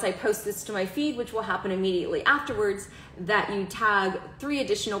that once I post this to my feed, which will happen immediately afterwards, that you tag 3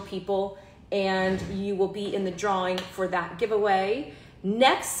 additional people, and you will be in the drawing for that giveaway.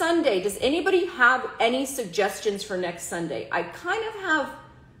 Next Sunday, does anybody have any suggestions for next Sunday? I kind of have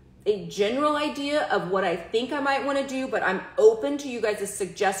a general idea of what I think I might wanna do, but I'm open to you guys'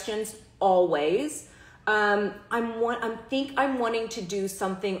 suggestions always. I'm wanting to do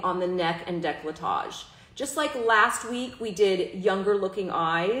something on the neck and décolletage. Just like last week, we did younger looking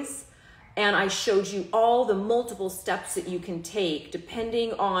eyes, and I showed you all the multiple steps that you can take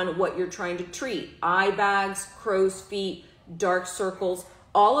depending on what you're trying to treat. Eye bags, crow's feet, dark circles,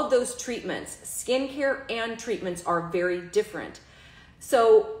 all of those treatments, skincare and treatments, are very different.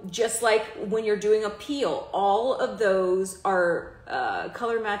 So just like when you're doing a peel, all of those are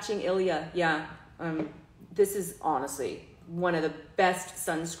color matching Ilia. Yeah, this is honestly one of the best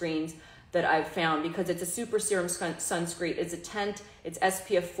sunscreens that I've found, because it's a super serum sunscreen. It's a tint, it's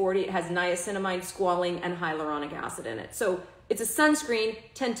SPF 40, it has niacinamide, squalene, and hyaluronic acid in it. So it's a sunscreen,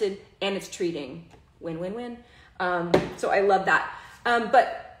 tinted, and it's treating. Win, win, win. So I love that.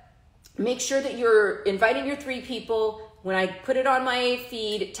 But make sure that you're inviting your 3 people. When I put it on my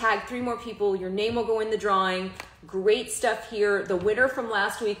feed, tag 3 more people, your name will go in the drawing. Great stuff here. The winner from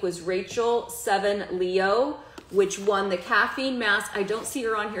last week was Rachel 7 Leo, which won the caffeine mask. I don't see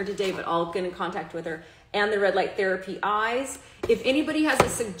her on here today, but I'll get in contact with her. And the red light therapy eyes. If anybody has a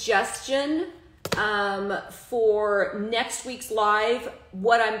suggestion for next week's live,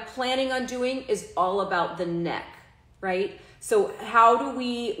 what I'm planning on doing is all about the neck, right? So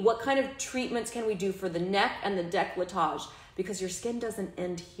what kind of treatments can we do for the neck and the décolletage? Because your skin doesn't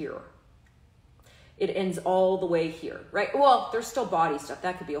end here. It ends all the way here, right? Well, there's still body stuff.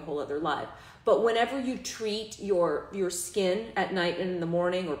 That could be a whole other live. But whenever you treat your skin at night and in the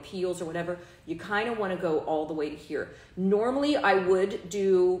morning, or peels or whatever, you kind of want to go all the way to here. Normally, I would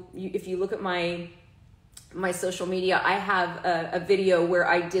do, if you look at my social media, I have a video where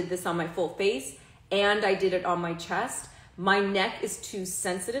I did this on my full face, and I did it on my chest. My neck is too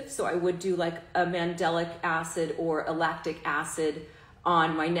sensitive, so I would do like a Mandelic acid or a lactic acid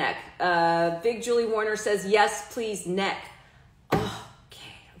on my neck. Big Julie Warner says, yes, please, neck. Oh,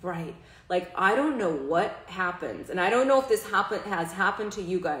 okay, right. Like, I don't know what happens, and I don't know if this has happened to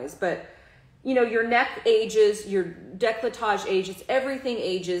you guys, but you know, your neck ages, your décolletage ages, everything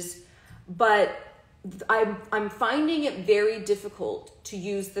ages, but I'm finding it very difficult to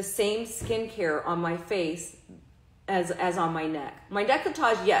use the same skincare on my face as on my neck. My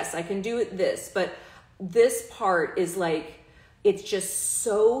décolletage, yes, I can do it this, but this part is like, it's just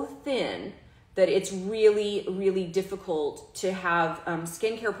so thin that it's really, really difficult to have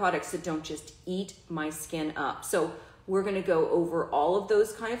skincare products that don't just eat my skin up. So we're gonna go over all of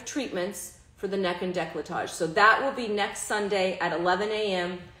those kind of treatments for the neck and décolletage. So that will be next Sunday at 11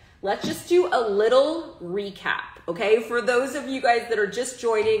 a.m. Let's just do a little recap, okay? For those of you guys that are just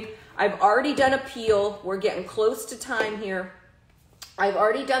joining, I've already done a peel. We're getting close to time here. I've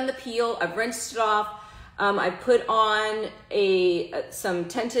already done the peel. I've rinsed it off. I put on some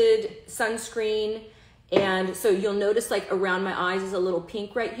tinted sunscreen, and so you'll notice like around my eyes is a little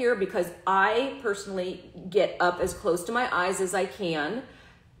pink right here, because I personally get up as close to my eyes as I can.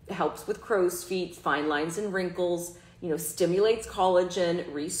 It helps with crow's feet, fine lines and wrinkles, you know, stimulates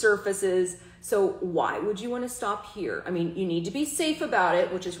collagen, resurfaces. So why would you want to stop here? I mean, you need to be safe about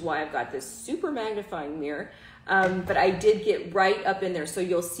it, which is why I've got this super magnifying mirror. But I did get right up in there. So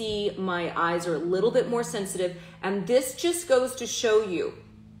you'll see my eyes are a little bit more sensitive. And this just goes to show you,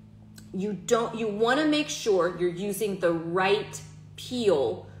 you want to make sure you're using the right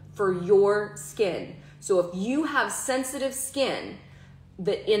peel for your skin. So if you have sensitive skin,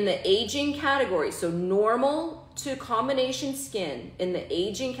 in the aging category, so normal to combination skin, in the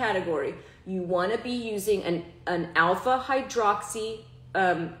aging category, you want to be using an alpha hydroxy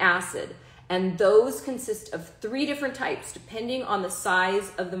acid. And those consist of 3 different types depending on the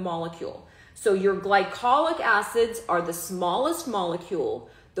size of the molecule. So your glycolic acids are the smallest molecule.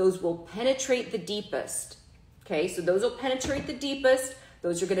 Those will penetrate the deepest. Okay, so those will penetrate the deepest.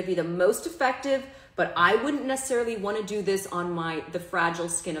 Those are going to be the most effective, but I wouldn't necessarily want to do this on the fragile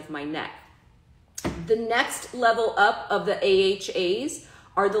skin of my neck. The next level up of the AHAs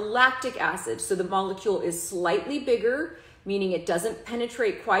are the lactic acids. So the molecule is slightly bigger, meaning it doesn't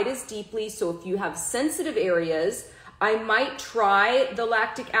penetrate quite as deeply. So if you have sensitive areas, I might try the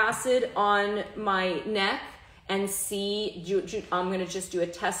lactic acid on my neck and see, I'm going to just do a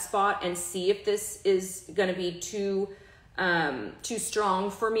test spot and see if this is going to be too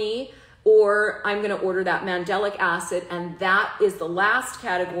strong for me, or I'm going to order that Mandelic acid, and that is the last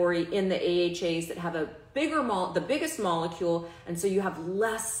category in the AHAs that have the biggest molecule, and so you have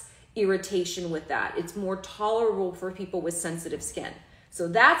less irritation with that. It's more tolerable for people with sensitive skin. So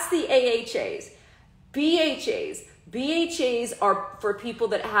that's the AHAs. BHAs are for people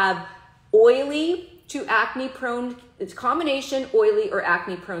that have oily to acne prone, it's combination oily or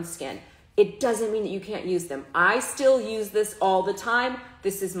acne prone skin. It doesn't mean that you can't use them. I still use this all the time.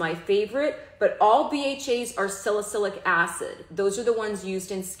 This is my favorite, but all BHAs are salicylic acid. Those are the ones used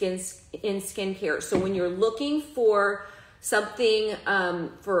in skincare. So when you're looking for something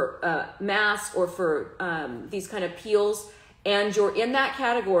for mask or for these kind of peels, and you're in that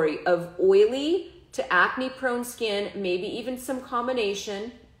category of oily to acne prone skin, maybe even some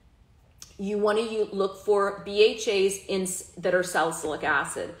combination, you want to look for BHAs that are salicylic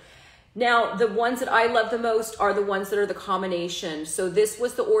acid. Now, the ones that I love the most are the ones that are the combination. So this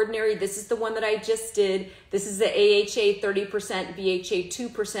was the ordinary. This is the one that I just did. This is the AHA 30%, BHA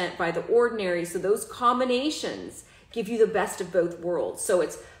 2% by the ordinary. So those combinations give you the best of both worlds. So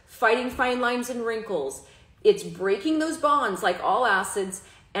it's fighting fine lines and wrinkles. It's breaking those bonds like all acids.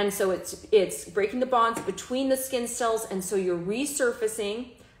 And so it's breaking the bonds between the skin cells. And so you're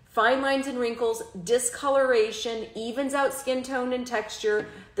resurfacing fine lines and wrinkles, discoloration, evens out skin tone and texture.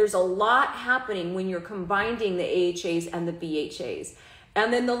 There's a lot happening when you're combining the AHAs and the BHAs.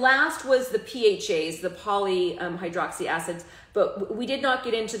 And then the last was the PHAs, the polyhydroxy acids, but we did not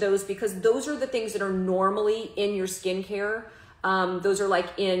get into those because those are the things that are normally in your skincare. Those are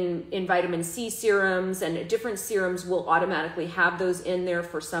like in vitamin C serums, and different serums will automatically have those in there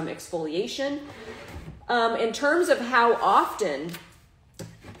for some exfoliation. In terms of how often,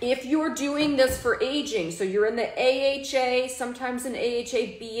 if you're doing this for aging, so you're in the AHA, sometimes an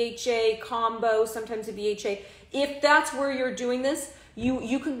AHA, BHA combo, sometimes a BHA, if that's where you're doing this,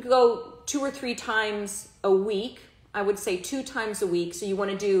 you can go 2 or 3 times a week. I would say 2 times a week. So you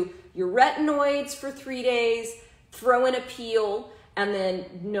want to do your retinoids for 3 days, throw in a peel, and then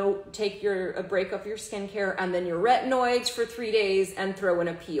take a break of your skincare, and then your retinoids for 3 days and throw in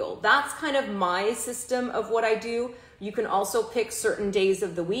a peel. That's kind of my system of what I do. You can also pick certain days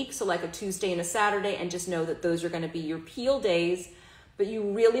of the week, so like a Tuesday and a Saturday, and just know that those are going to be your peel days. But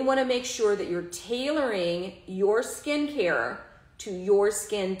you really want to make sure that you're tailoring your skincare to your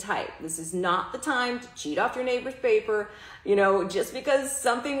skin type. This is not the time to cheat off your neighbor's paper. Just because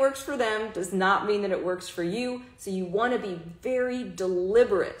something works for them does not mean that it works for you. So you want to be very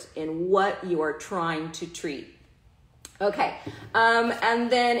deliberate in what you are trying to treat. Okay,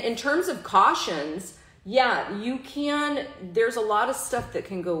 and then in terms of cautions, yeah, there's a lot of stuff that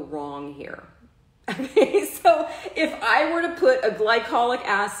can go wrong here. Okay, so if I were to put a glycolic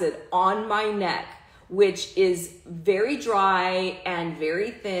acid on my neck, which is very dry and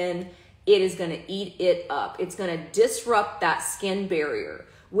very thin, it is going to eat it up. It's going to disrupt that skin barrier,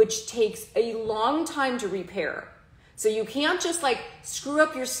 which takes a long time to repair. So you can't just like screw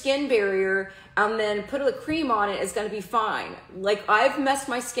up your skin barrier and then put a cream on it. It's going to be fine. Like I've messed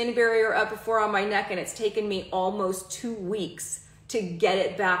my skin barrier up before on my neck, and it's taken me almost 2 weeks to get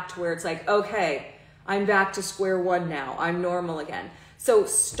it back to where it's like, okay, I'm back to square one now. I'm normal again. So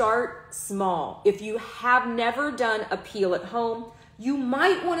start small. If you have never done a peel at home, you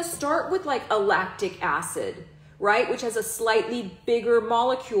might want to start with like a lactic acid, right? Which has a slightly bigger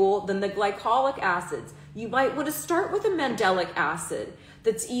molecule than the glycolic acids. You might want to start with a Mandelic acid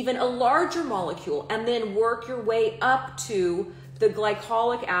that's even a larger molecule, and then work your way up to the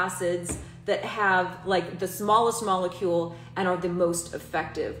glycolic acids that have like the smallest molecule and are the most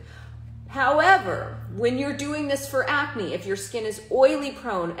effective. However, when you're doing this for acne, if your skin is oily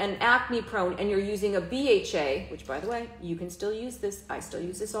prone and acne prone and you're using a BHA, which by the way, you can still use this. I still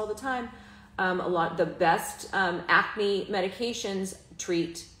use this all the time. The best acne medications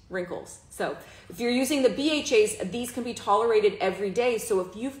treat wrinkles. So if you're using the BHAs, these can be tolerated every day. So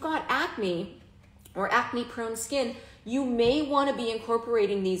if you've got acne or acne prone skin, you may want to be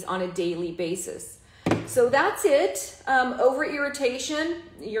incorporating these on a daily basis. So that's it. Over irritation.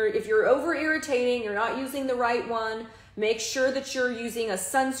 If you're over irritating, you're not using the right one, make sure that you're using a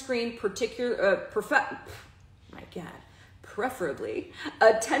sunscreen, preferably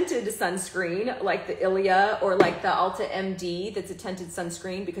a tinted sunscreen like the Ilia or like the Alta MD that's a tinted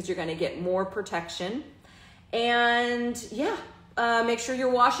sunscreen, because you're going to get more protection. And yeah, make sure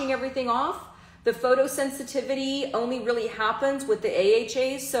you're washing everything off. The photosensitivity only really happens with the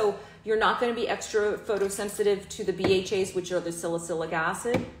AHAs, so you're not going to be extra photosensitive to the BHAs, which are the salicylic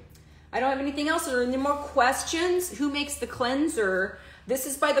acid. I don't have anything else. Are there any more questions? Who makes the cleanser? This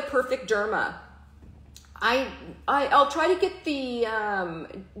is by the Perfect Derma. I'll try to get the,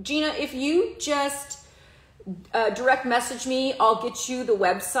 Gina, if you just direct message me, I'll get you the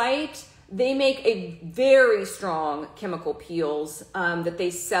website. They make a very strong chemical peels that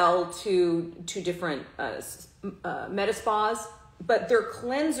they sell to different med spas, but their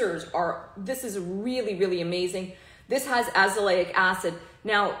cleansers this is really, really amazing. This has azelaic acid.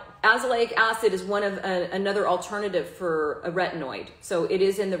 Now, azelaic acid is one of another alternative for a retinoid. So it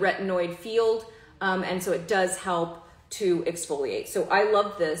is in the retinoid field. And so it does help to exfoliate. So I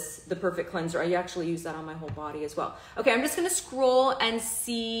love this, the Perfect Cleanser. I actually use that on my whole body as well. Okay, I'm just gonna scroll and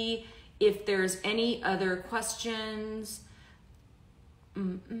see if there's any other questions.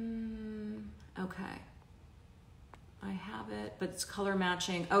 Okay, I have it, but it's color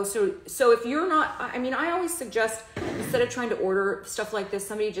matching. Oh, so if you're not, I mean, I always suggest, instead of trying to order stuff like this,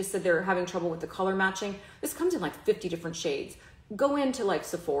 somebody just said they're having trouble with the color matching. This comes in like 50 different shades. Go into like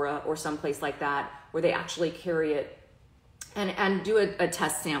Sephora or someplace like that where they actually carry it and do a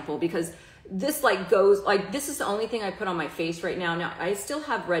test sample, because this this is the only thing I put on my face right now. Now I still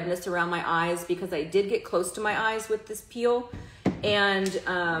have redness around my eyes because I did get close to my eyes with this peel. And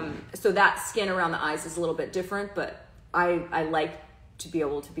so that skin around the eyes is a little bit different, but I like to be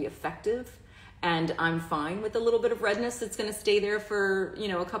able to be effective, and I'm fine with a little bit of redness that's gonna stay there for, you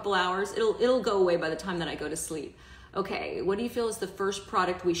know, a couple hours. It'll go away by the time that I go to sleep. Okay, what do you feel is the first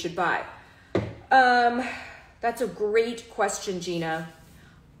product we should buy? That's a great question, Gina.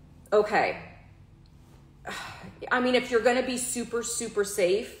 Okay. I mean, if you're gonna be super, super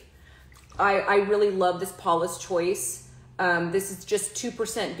safe, I really love this Paula's Choice. This is just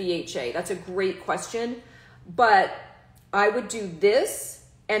 2% BHA. That's a great question, but I would do this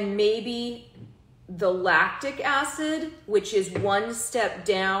and maybe the lactic acid, which is one step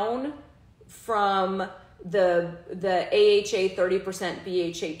down from the AHA 30%,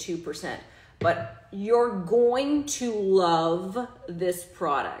 BHA 2%. But you're going to love this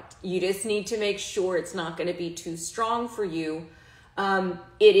product. You just need to make sure it's not going to be too strong for you.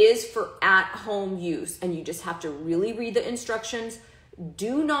 It is for at-home use, and you just have to really read the instructions.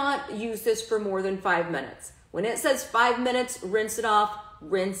 Do not use this for more than 5 minutes. When it says 5 minutes, rinse it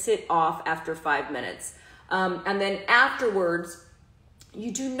off after 5 minutes. And then afterwards,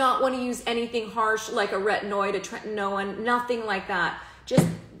 you do not want to use anything harsh like a retinoid, a tretinoin, nothing like that. Just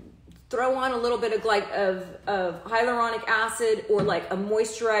throw on a little bit of hyaluronic acid, or like a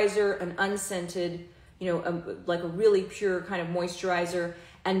moisturizer, an unscented, you know, like a really pure kind of moisturizer,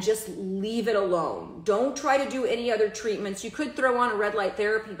 and just leave it alone. Don't try to do any other treatments. You could throw on a red light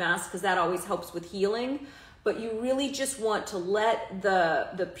therapy mask because that always helps with healing, but you really just want to let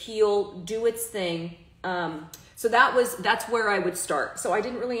the peel do its thing. So that's where I would start. So I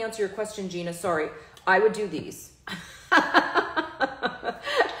didn't really answer your question, Gina, sorry. I would do these.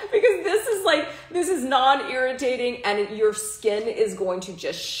 Because this is non-irritating, and your skin is going to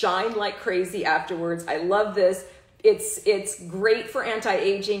just shine like crazy afterwards. I love this. It's great for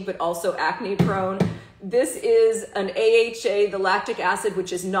anti-aging, but also acne prone. This is an AHA, the lactic acid,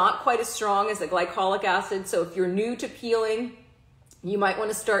 which is not quite as strong as the glycolic acid. So if you're new to peeling, you might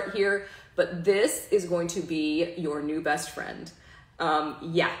want to start here, but this is going to be your new best friend.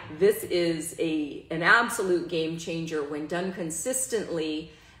 Yeah, this is an absolute game changer when done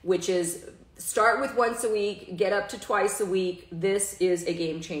consistently, which is start with once a week, get up to twice a week. This is a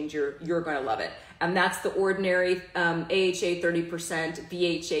game changer. You're going to love it. And that's the ordinary AHA 30%,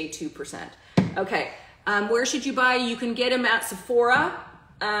 BHA 2%. Okay, where should you buy? You can get them at Sephora.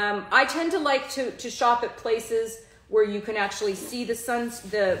 I tend to like to shop at places where you can actually see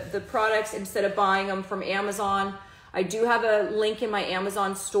the products instead of buying them from Amazon. I do have a link in my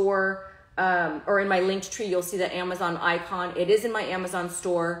Amazon store, or in my linked tree, you'll see that Amazon icon. It is in my Amazon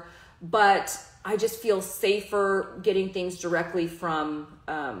store, but I just feel safer getting things directly from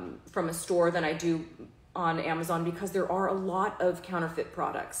a store than I do on Amazon because there are a lot of counterfeit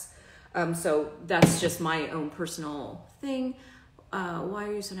products. So that's just my own personal thing. Why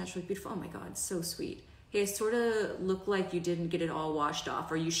are you so naturally beautiful? Oh my God, so sweet. Hey, I sort of look like you didn't get it all washed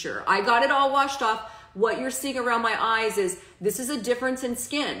off. Are you sure? I got it all washed off. What you're seeing around my eyes is, this is a difference in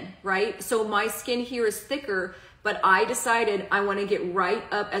skin, right? So my skin here is thicker, but I decided I want to get right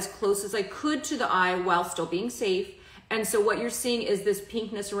up as close as I could to the eye while still being safe. And so what you're seeing is this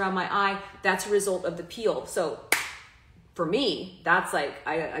pinkness around my eye. That's a result of the peel. So for me, that's like,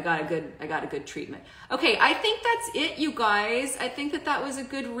 I got a good treatment. Okay, I think that's it, you guys. I think that was a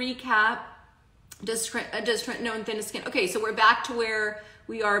good recap. Does Trent know and thin skin? Okay, so we're back to where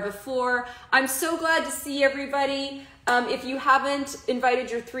we are before. I'm so glad to see everybody. If you haven't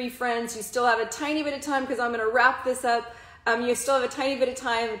invited your 3 friends, you still have a tiny bit of time because I'm gonna wrap this up. You still have a tiny bit of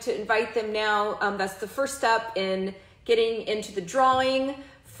time to invite them now. That's the first step in getting into the drawing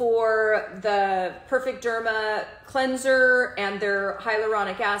for the Perfect Derma cleanser and their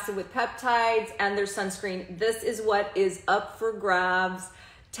hyaluronic acid with peptides and their sunscreen. This is what is up for grabs.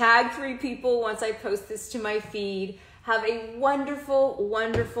 Tag 3 people once I post this to my feed. Have a wonderful,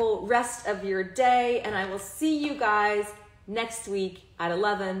 wonderful rest of your day, and I will see you guys next week at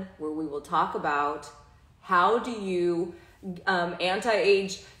 11, where we will talk about how do you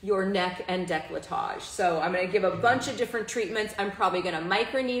anti-age your neck and décolletage. So I'm going to give a bunch of different treatments. I'm probably going to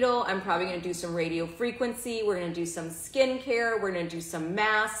microneedle. I'm probably going to do some radio frequency. We're going to do some skincare. We're going to do some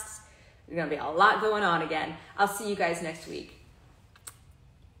masks. There's going to be a lot going on again. I'll see you guys next week.